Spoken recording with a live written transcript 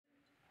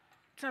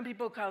Some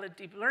people call it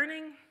deep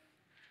learning.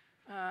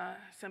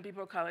 Some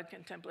people call it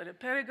contemplative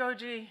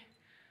pedagogy.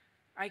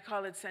 I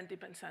call it senti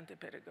pensante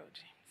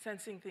pedagogy,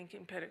 sensing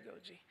thinking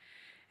pedagogy.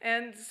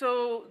 And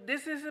so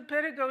this is a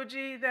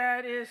pedagogy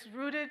that is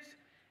rooted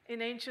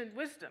in ancient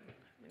wisdom.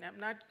 I mean, I'm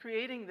not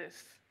creating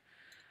this.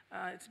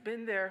 It's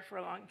been there for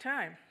a long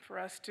time for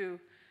us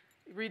to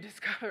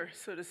rediscover,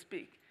 so to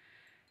speak.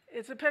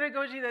 It's a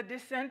pedagogy that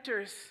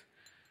dissenters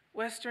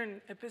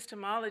Western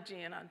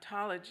epistemology and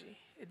ontology.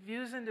 It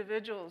views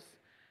individuals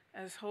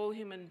as whole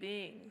human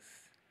beings.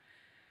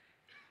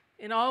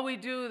 In all we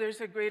do, there's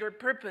a greater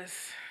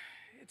purpose.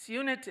 It's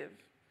unitive.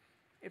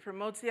 It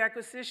promotes the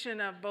acquisition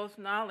of both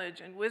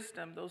knowledge and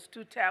wisdom, those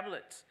two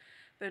tablets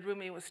that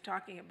Rumi was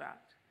talking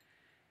about.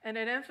 And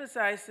it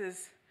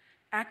emphasizes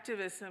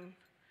activism,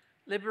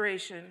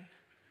 liberation,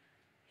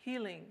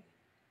 healing,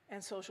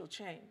 and social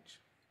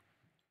change.